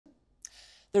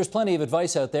There's plenty of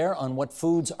advice out there on what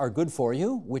foods are good for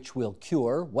you, which will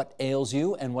cure, what ails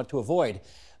you, and what to avoid.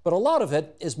 But a lot of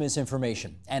it is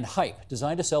misinformation and hype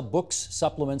designed to sell books,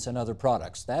 supplements, and other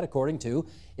products. That, according to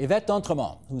Yvette,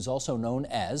 who's also known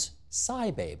as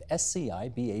SciBabe,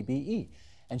 S-C-I-B-A-B-E.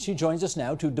 And she joins us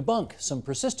now to debunk some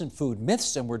persistent food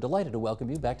myths, and we're delighted to welcome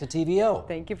you back to TVO.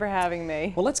 Thank you for having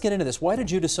me. Well, let's get into this. Why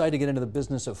did you decide to get into the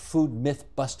business of food myth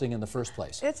busting in the first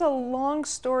place? It's a long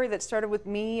story that started with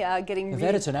me getting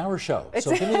Yvette, it's an hour show,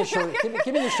 so give me the short,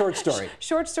 give me the short story.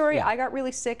 Short story, yeah. I got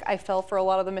really sick. I fell for a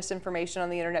lot of the misinformation on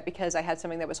the internet because I had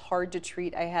something that was hard to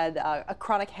treat. I had a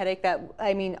chronic headache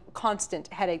constant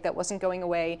headache that wasn't going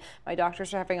away. My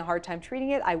doctors were having a hard time treating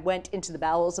it. I went into the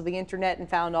bowels of the internet and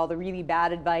found all the really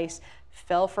bad advice,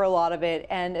 fell for a lot of it,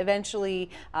 and eventually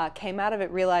came out of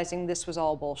it realizing this was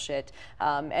all bullshit,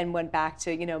 and went back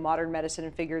to modern medicine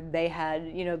and figured they had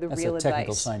the real advice. That's a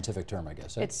technical scientific term, I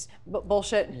guess. It's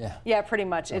bullshit. Yeah, pretty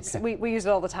much. Okay. We use it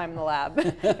all the time in the lab.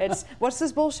 It's what's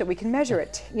this bullshit? We can measure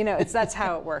it. That's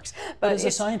how it works. But as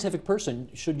a scientific person,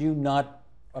 should you not?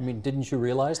 I mean, didn't you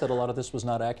realize that a lot of this was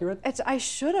not accurate? I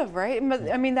should have, right? But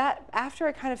I mean, that after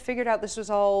I kind of figured out this was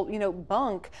all,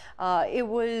 bunk, I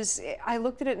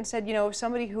looked at it and said,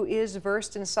 somebody who is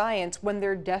versed in science, when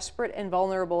they're desperate and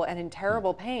vulnerable and in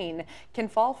terrible pain, can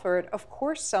fall for it. Of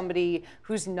course, somebody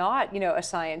who's not, a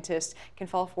scientist can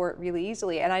fall for it really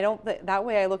easily. And I don't, that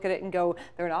way I look at it and go,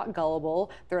 they're not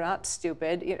gullible, they're not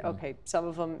stupid. Okay, some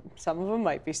of them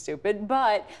might be stupid,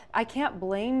 but I can't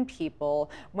blame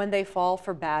people when they fall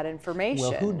for bad information.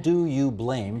 Well, who do you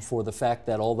blame for the fact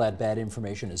that all that bad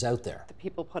information is out there? The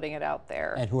people putting it out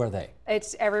there. And who are they?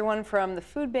 It's everyone from the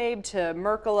food babe to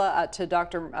Mercola, to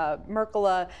Dr.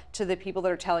 Mercola, to the people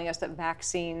that are telling us that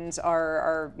vaccines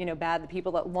are bad, the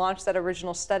people that launched that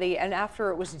original study, and after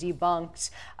it was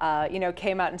debunked,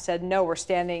 came out and said, no, we're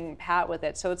standing pat with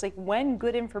it. So it's like when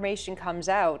good information comes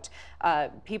out,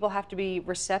 people have to be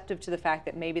receptive to the fact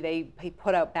that maybe they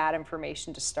put out bad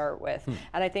information to start with.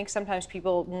 And I think sometimes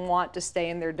people want to stay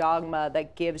in their dogma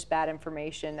that gives bad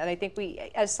information. And I think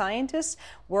we, as scientists,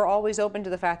 we're always open to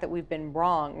the fact that we've been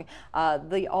wrong.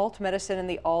 The alt medicine and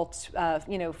the alt,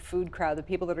 food crowd, the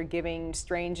people that are giving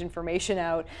strange information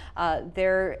out,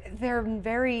 they're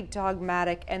very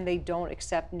dogmatic and they don't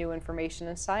accept new information.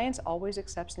 And science always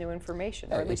accepts new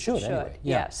information, or at least it should. Anyway.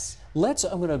 Yeah. Yes.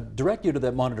 I'm going to direct you to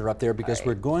that monitor up there because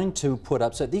we're going to put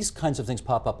up, so these kinds of things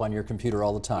pop up on your computer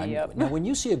all the time. Yep. Now, when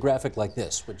you see a graphic like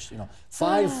this, which,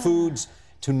 5 foods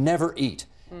to never eat,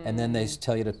 and then they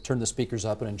tell you to turn the speakers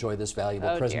up and enjoy this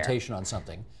valuable presentation on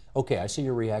something. Okay, I see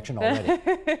your reaction already.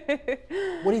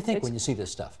 What do you think when you see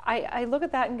this stuff? I look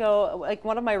at that and go, like,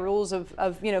 one of my rules of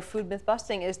food myth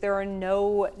busting is there are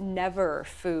no never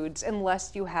foods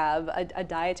unless you have a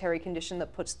dietary condition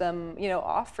that puts them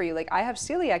off for you. Like, I have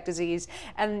celiac disease,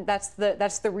 and that's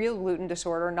the real gluten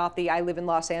disorder, not the I live in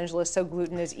Los Angeles so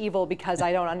gluten is evil because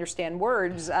I don't understand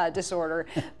words disorder.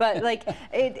 But like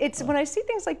it's when I see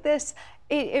things like this,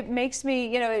 it makes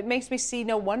me see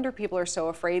no wonder people are so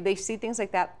afraid. They see things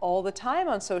like that all the time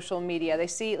on social media. They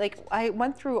see, like, I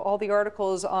went through all the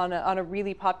articles on a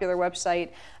really popular website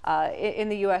in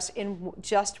the US in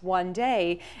just one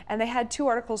day, and they had 2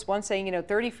 articles, one saying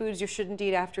 30 foods you shouldn't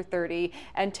eat after 30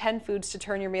 and 10 foods to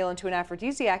turn your meal into an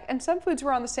aphrodisiac, and some foods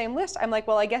were on the same list. I'm like,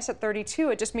 well, I guess at 32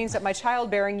 it just means that my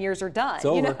childbearing years are done. It's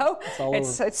over.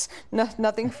 It's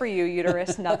nothing for you,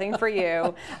 uterus, nothing for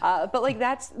you. But like,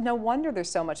 that's no wonder there's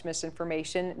so much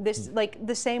misinformation. This, like,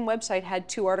 the same website had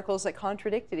 2 articles that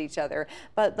contradicted each other.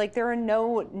 But like, there are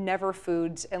no never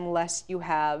foods unless you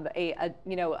have a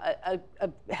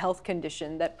health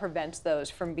condition that prevents those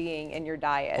from being in your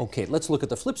diet. Okay, let's look at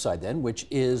the flip side then, which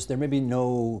is there may be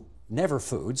no never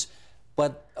foods.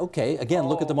 But okay, again,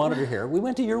 look at the monitor here. We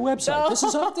went to your website. No. This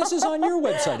is on your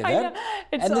website, Yvette.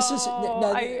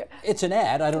 It's an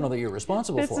ad. I don't know that you're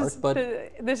responsible for it, but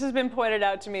this has been pointed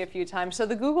out to me a few times. So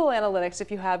the Google Analytics, if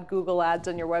you have Google ads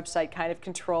on your website, kind of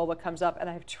control what comes up. And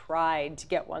I've tried to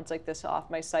get ones like this off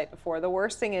my site before. The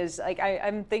worst thing is, like,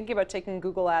 I'm thinking about taking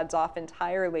Google ads off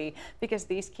entirely because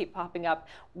these keep popping up.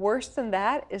 Worse than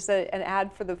that is that an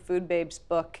ad for the Food Babes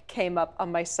book came up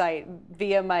on my site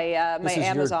via my my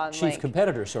Amazon link.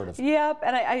 Competitor, sort of. Yep,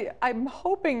 and I'm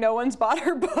hoping no one's bought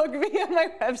her book via my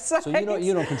website. So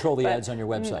you don't control the ads on your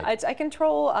website.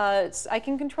 I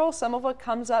can control some of what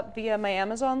comes up via my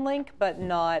Amazon link, but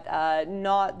not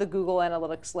the Google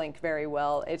Analytics link very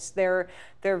well. It's they're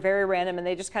they're very random, and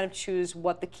they just kind of choose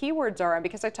what the keywords are. And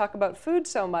because I talk about food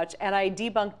so much and I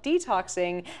debunk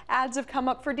detoxing, ads have come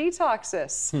up for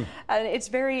detoxes. And it's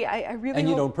very, I really And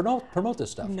you hope, don't promote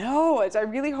this stuff. No, I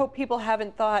really hope people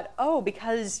haven't thought, oh,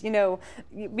 because,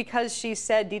 because she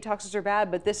said detoxes are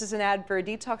bad, but this is an ad for a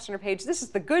detox on her page, this is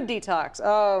the good detox.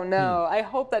 Oh, no. I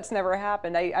hope that's never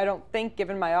happened. I don't think,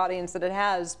 given my audience, that it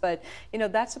has, but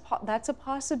that's a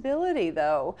possibility,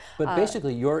 though. But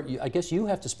basically, I guess you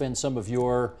have to spend some of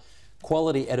your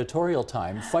quality editorial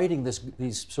time fighting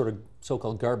these sort of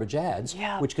so-called garbage ads,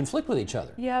 which conflict with each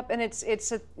other. Yep, and it's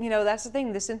that's the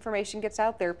thing. This information gets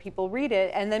out there, people read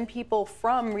it, and then people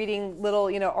from reading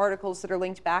little articles that are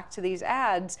linked back to these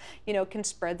ads, can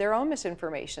spread their own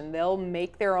misinformation. They'll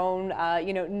make their own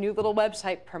new little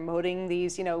website promoting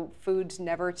these foods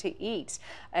never to eat,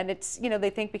 and it's they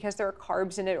think because there are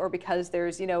carbs in it or because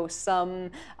there's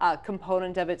some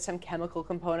component of it, some chemical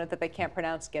component that they can't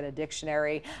pronounce, get a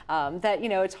dictionary, that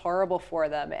it's horrible for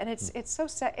them, and it's so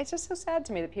sad. It's just so sad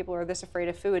to me that people are this afraid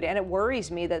of food, and it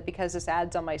worries me that because this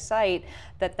ad's on my site,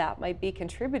 that might be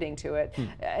contributing to it.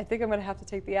 I think I'm going to have to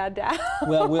take the ad down.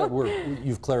 Well,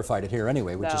 you've clarified it here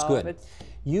anyway, which is good.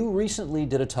 You recently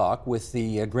did a talk with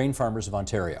the grain farmers of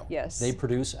Ontario. Yes. They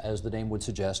produce, as the name would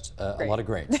suggest, a lot of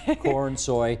grains. Corn,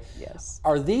 soy. Yes.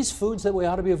 Are these foods that we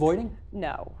ought to be avoiding?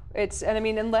 No. And I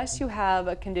mean, unless you have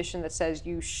a condition that says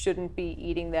you shouldn't be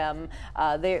eating them,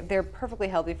 they're perfectly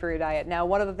healthy for your diet. Now,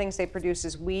 one of the things they produce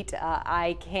is wheat.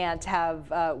 I can't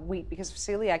have wheat because of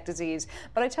celiac disease,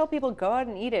 but I tell people, go out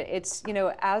and eat it. It's,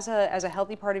 as a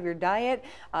healthy part of your diet,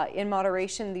 in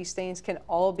moderation, these things can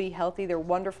all be healthy. They're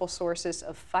wonderful sources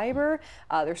of fiber.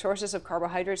 They're sources of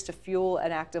carbohydrates to fuel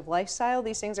an active lifestyle.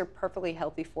 These things are perfectly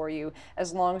healthy for you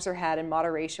as long as they're had in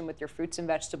moderation with your fruits and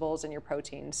vegetables and your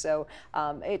proteins. So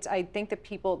I think that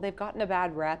people, they've gotten a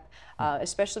bad rep,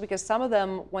 especially because some of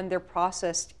them, when they're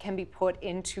processed, can be put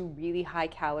into really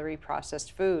high-calorie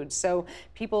processed foods. So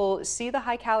people see the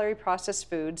high-calorie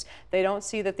processed foods. They don't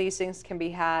see that these things can be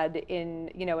had in,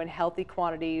 in healthy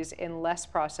quantities in less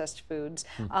processed foods,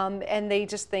 and they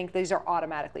just think these are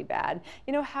automatically bad.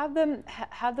 Have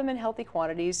them in healthy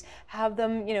quantities. Have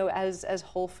them, as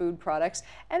whole food products.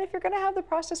 And if you're going to have the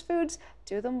processed foods,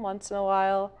 do them once in a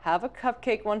while. Have a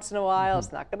cupcake once in a while.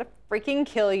 It's not going to freaking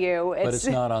kill you. But it's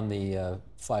not on the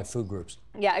 5 food groups.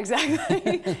 Yeah, exactly.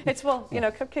 It's,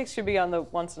 cupcakes should be on the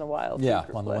once in a while. Yeah,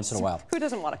 on the once in a while. Who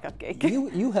doesn't want a cupcake?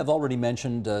 You have already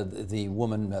mentioned the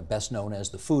woman best known as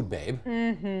the food babe,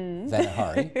 Vanna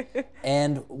Hari.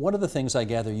 And one of the things I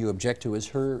gather you object to is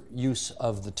her use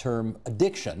of the term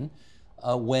addiction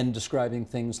when describing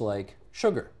things like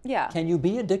sugar. Yeah. Can you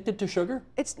be addicted to sugar?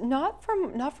 It's not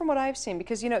from what I've seen,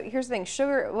 because here's the thing,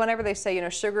 sugar, whenever they say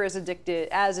sugar is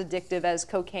addictive as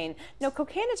cocaine. No,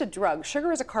 cocaine is a drug.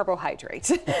 Sugar is a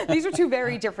carbohydrate. These are two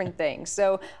very different things.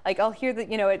 So like I'll hear that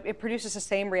it produces the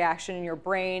same reaction in your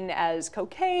brain as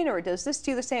cocaine, or it does this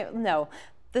to you the same. No.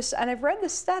 And I've read the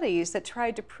studies that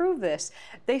tried to prove this.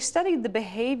 They studied the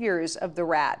behaviors of the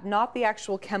rat, not the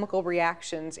actual chemical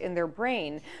reactions in their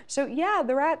brain. So yeah,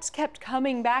 the rats kept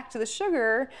coming back to the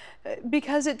sugar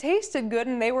because it tasted good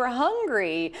and they were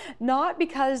hungry, not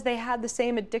because they had the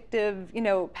same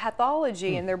addictive,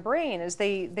 pathology in their brain as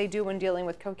they do when dealing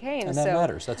with cocaine. And that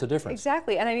matters. That's a difference.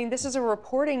 Exactly. And I mean, this is a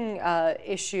reporting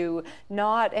issue,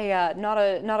 not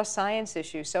a science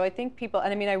issue. So I think people,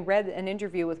 and I mean, I read an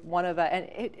interview with one of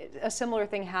a similar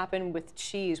thing happened with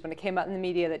cheese when it came out in the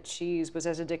media that cheese was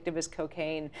as addictive as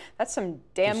cocaine. That's some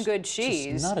damn good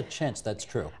cheese. Not a chance that's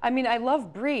true. I mean, I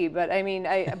love brie, but I mean,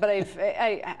 I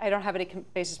don't have any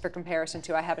basis for comparison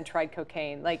to. I haven't tried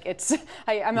cocaine. Like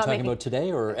I'm not talking about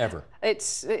today or ever.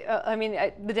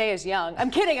 The day is young. I'm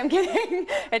kidding.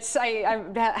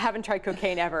 I haven't tried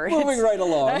cocaine ever. Moving right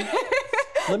along.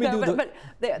 But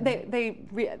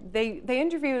they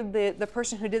interviewed the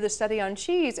person who did the study on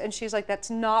cheese, and she's like,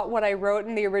 that's not what I wrote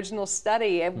in the original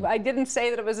study. I didn't say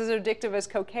that it was as addictive as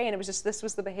cocaine. It was just this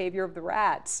was the behavior of the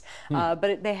rats.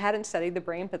 But they hadn't studied the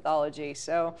brain pathology,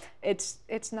 so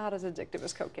it's not as addictive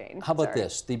as cocaine. How about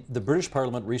this? The British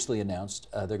Parliament recently announced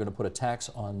they're going to put a tax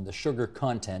on the sugar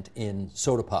content in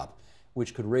soda pop,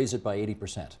 which could raise it by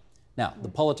 80%. Now, the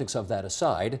politics of that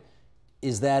aside,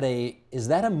 is that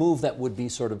a move that would be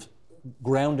sort of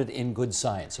grounded in good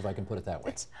science, if I can put it that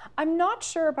way? I'm not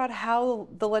sure about how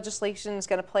the legislation is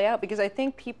going to play out, because I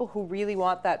think people who really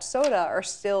want that soda are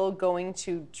still going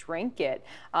to drink it.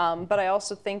 But I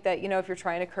also think that, if you're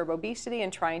trying to curb obesity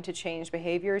and trying to change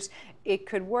behaviors, it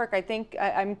could work. I think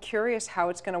I'm curious how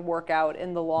it's going to work out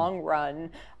in the long run.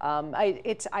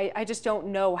 I just don't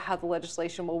know how the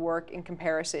legislation will work in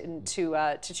comparison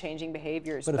to changing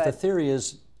behaviors. But if the theory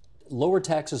is lower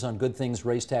taxes on good things,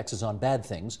 raise taxes on bad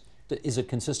things. Is it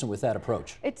consistent with that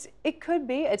approach? It could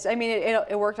be. I mean,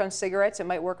 it worked on cigarettes. It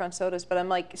might work on sodas, but I'm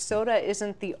like, soda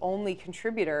isn't the only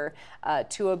contributor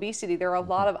to obesity. There are a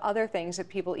lot of other things that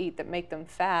people eat that make them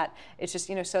fat. It's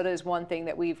just, soda is one thing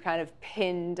that we've kind of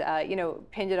pinned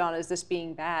it on as this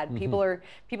being bad. People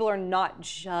are not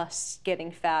just getting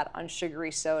fat on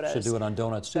sugary sodas. Should do it on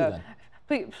donuts too, then.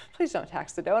 Please don't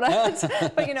tax the donuts.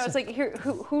 But it's like, here,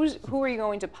 who are you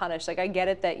going to punish? Like, I get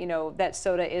it that that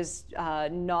soda is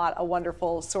not a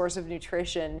wonderful source of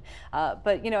nutrition,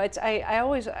 but I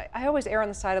always err on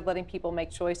the side of letting people make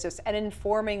choices and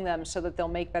informing them so that they'll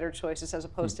make better choices as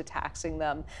opposed to taxing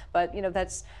them. But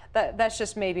that's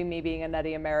just maybe me being a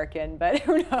nutty American. But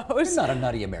who knows? You're not a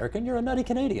nutty American. You're a nutty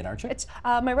Canadian, aren't you? It's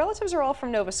my relatives are all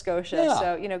from Nova Scotia, yeah.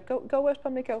 So go West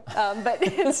Pimlico.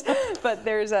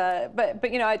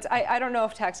 I don't know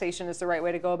if taxation is the right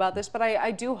way to go about this, but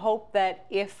I do hope that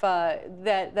if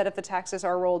if the taxes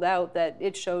are rolled out, that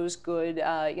it shows good,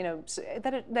 that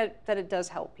it does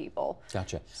help people.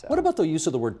 Gotcha. So. What about the use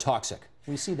of the word toxic?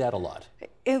 We see that a lot.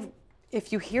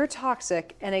 If you hear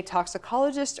toxic and a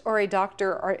toxicologist or a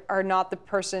doctor are not the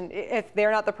person, if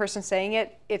they're not the person saying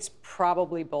it, it's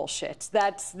probably bullshit.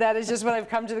 That is just what I've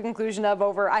come to the conclusion of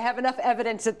I have enough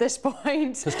evidence at this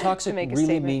point. Because toxic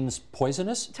really means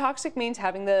poisonous? Toxic means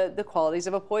having the qualities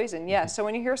of a poison, yeah. So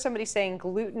when you hear somebody saying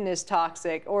gluten is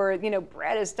toxic, or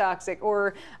bread is toxic,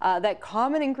 or that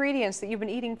common ingredients that you've been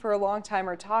eating for a long time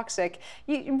are toxic,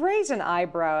 you raise an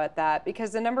eyebrow at that,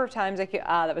 because the number of times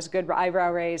that was a good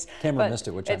eyebrow raise. Cameron missed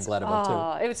it, which I'm glad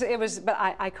about too. It was, but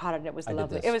I caught it and it was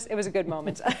lovely. It was a good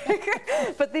moment.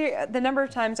 But the number of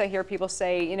times I hear people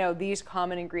say, these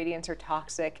common ingredients are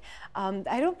toxic,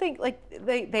 I don't think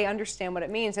they understand what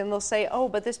it means, and they'll say, oh,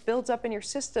 but this builds up in your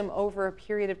system over a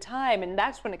period of time, and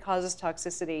that's when it causes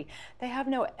toxicity. They have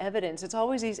no evidence. It's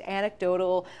always these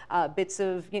anecdotal bits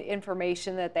of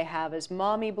information that they have as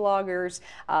mommy bloggers.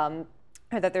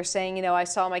 That they're saying, I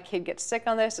saw my kid get sick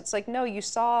on this. It's like, no, you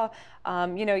saw,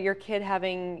 your kid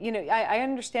having, I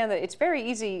understand that it's very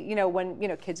easy,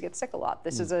 when, kids get sick a lot.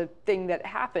 This is a thing that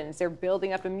happens. They're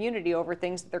building up immunity over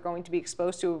things that they're going to be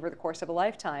exposed to over the course of a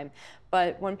lifetime.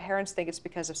 But when parents think it's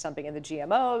because of something in the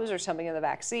GMOs or something in the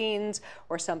vaccines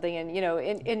or something in,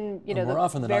 more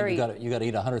often than not, you got to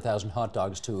eat 100,000 hot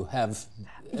dogs to have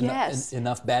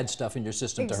enough bad stuff in your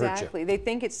system to hurt you. Exactly. They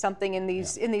think it's something in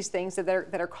these things that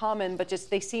are common, but just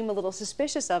they seem a little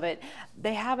suspicious of it.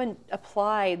 They haven't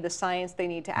applied the science they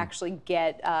need to actually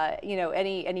get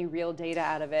any real data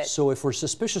out of it. So if we're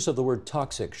suspicious of the word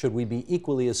toxic, should we be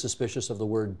equally as suspicious of the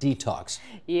word detox?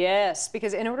 Yes,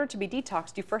 because in order to be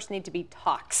detoxed, you first need to be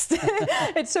toxed.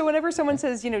 And so whenever someone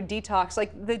says, detox,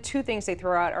 like the two things they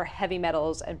throw out are heavy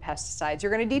metals and pesticides.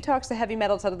 You're going to detox the heavy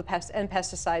metals out of the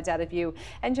pesticides out of you,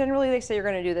 and generally they say you're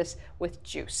going to do this with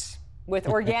juice. With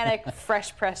organic,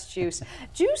 fresh pressed juice.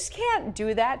 Juice can't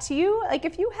do that to you.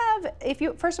 Like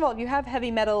first of all, if you have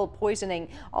heavy metal poisoning,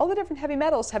 all the different heavy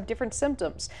metals have different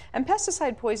symptoms. And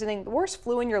pesticide poisoning, the worst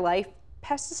flu in your life,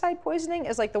 pesticide poisoning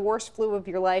is like the worst flu of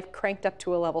your life cranked up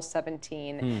to a level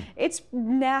 17. It's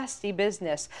nasty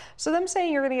business. So them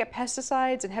saying you're going to get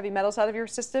pesticides and heavy metals out of your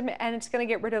system and it's going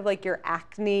to get rid of like your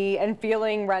acne and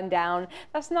feeling run down,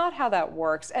 that's not how that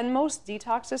works. And most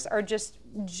detoxes are just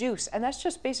juice, and that's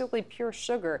just basically pure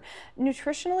sugar.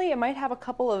 Nutritionally, it might have a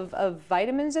couple of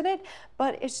vitamins in it,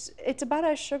 but it's about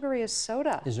as sugary as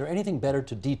soda. Is there anything better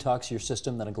to detox your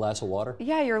system than a glass of water?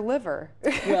 Yeah, your liver.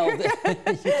 Well, you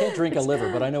can't drink a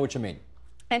liver, but I know what you mean.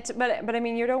 But I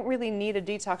mean, you don't really need a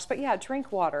detox. But yeah,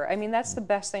 drink water. I mean, that's the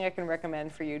best thing I can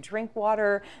recommend for you. Drink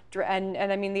water, and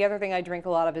I mean, the other thing I drink a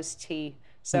lot of is tea.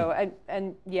 So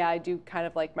and yeah, I do kind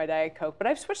of like my Diet Coke, but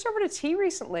I've switched over to tea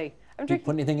recently. Do you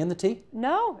put anything in the tea?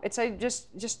 No, it's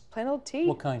just plain old tea.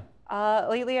 What kind?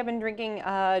 Lately, I've been drinking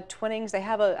Twinings. They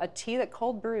have a tea that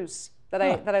cold brews that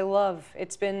I love.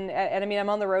 It's been, and I mean, I'm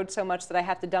on the road so much that I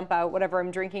have to dump out whatever I'm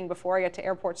drinking before I get to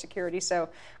airport security. So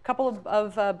a couple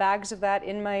of bags of that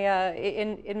in my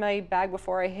in my bag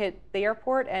before I hit the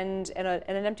airport, and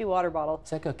an empty water bottle. Does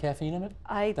that got caffeine in it?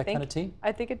 That kind of tea?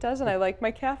 I think it does, and I like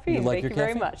my caffeine. You like Thank your you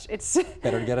caffeine? very much. It's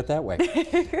better to get it that way.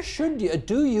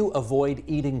 Do you avoid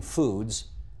eating foods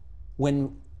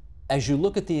when as you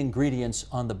look at the ingredients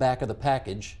on the back of the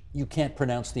package, you can't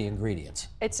pronounce the ingredients.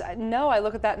 No, I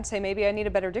look at that and say maybe I need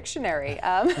a better dictionary.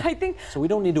 I think. So we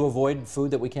don't need to avoid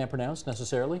food that we can't pronounce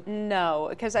necessarily? No,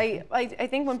 because I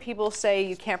think when people say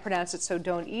you can't pronounce it, so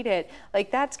don't eat it, like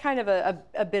that's kind of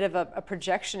a bit of a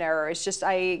projection error. It's just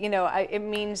it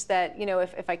means that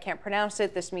if I can't pronounce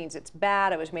it, this means it's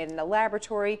bad. It was made in a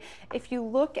laboratory. If you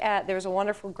look at, there's a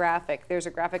wonderful graphic. There's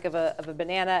a graphic of a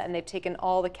banana, and they've taken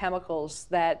all the chemicals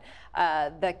that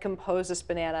compose this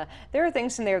banana. There are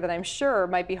things in there that I'm sure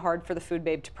might be hard for the food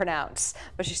babe to pronounce,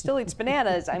 but she still eats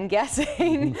bananas, I'm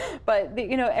guessing. But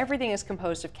everything is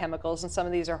composed of chemicals, and some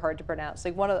of these are hard to pronounce.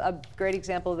 Like a great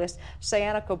example of this,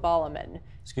 cyanocobalamin.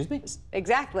 Excuse me?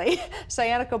 Exactly.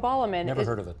 Cyanocobalamin. Never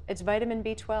heard of it. It's vitamin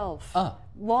B12. Ah.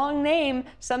 Long name,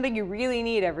 something you really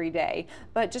need every day.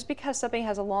 But just because something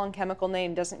has a long chemical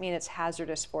name doesn't mean it's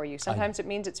hazardous for you. Sometimes it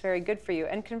means it's very good for you.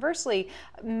 And conversely,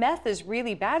 meth is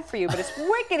really bad for you, but it's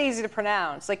wicked easy to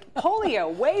pronounce. Like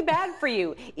polio, way bad for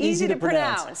you. Easy to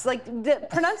pronounce. Like the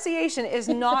pronunciation is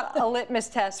not a litmus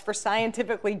test for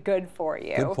scientifically good for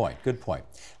you. Good point, good point.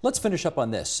 Let's finish up on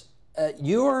this.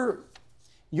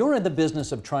 You're in the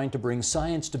business of trying to bring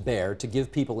science to bear to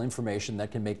give people information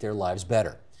that can make their lives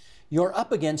better. You're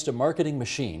up against a marketing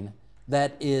machine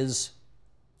that is,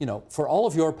 for all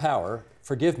of your power,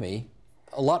 forgive me,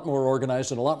 a lot more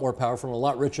organized and a lot more powerful and a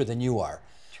lot richer than you are.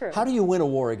 True. How do you win a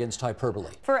war against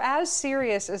hyperbole? For as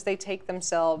serious as they take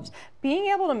themselves,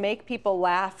 being able to make people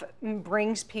laugh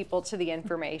brings people to the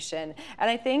information.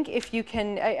 And I think if you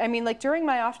can, like during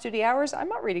my off-duty hours, I'm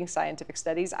not reading scientific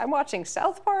studies. I'm watching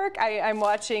South Park. I'm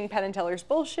watching Penn and Teller's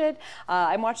bullshit.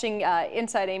 I'm watching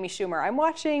Inside Amy Schumer. I'm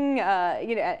watching,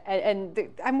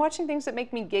 I'm watching things that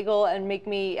make me giggle and make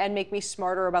me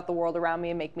smarter about the world around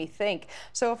me and make me think.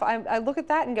 So if I look at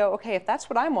that and go, okay, if that's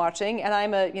what I'm watching, and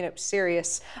I'm a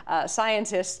serious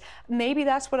scientist, maybe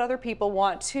that's what other people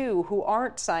want too, who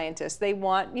aren't scientists. They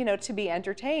want, to be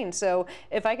entertained. So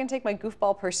if I can take my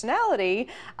goofball personality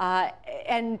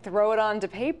and throw it onto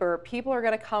paper, people are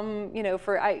going to come,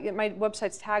 my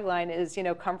website's tagline is,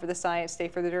 come for the science, stay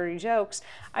for the dirty jokes.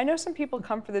 I know some people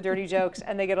come for the dirty jokes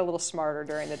and they get a little smarter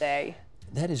during the day.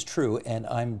 That is true, and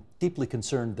I'm deeply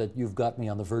concerned that you've got me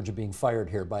on the verge of being fired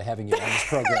here by having you on this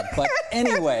program. But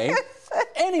anyway,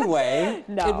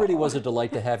 no. It really was a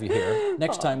delight to have you here.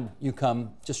 Next time you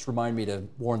come, just remind me to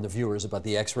warn the viewers about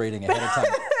the X rating ahead of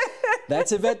time.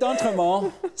 That's Yvette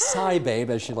d'Entremont, Sci Babe,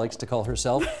 as she likes to call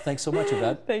herself. Thanks so much,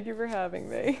 Yvette. Thank you for having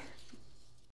me.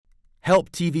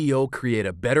 Help TVO create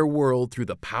a better world through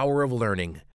the power of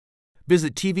learning.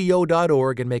 Visit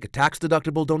TVO.org and make a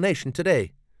tax-deductible donation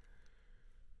today.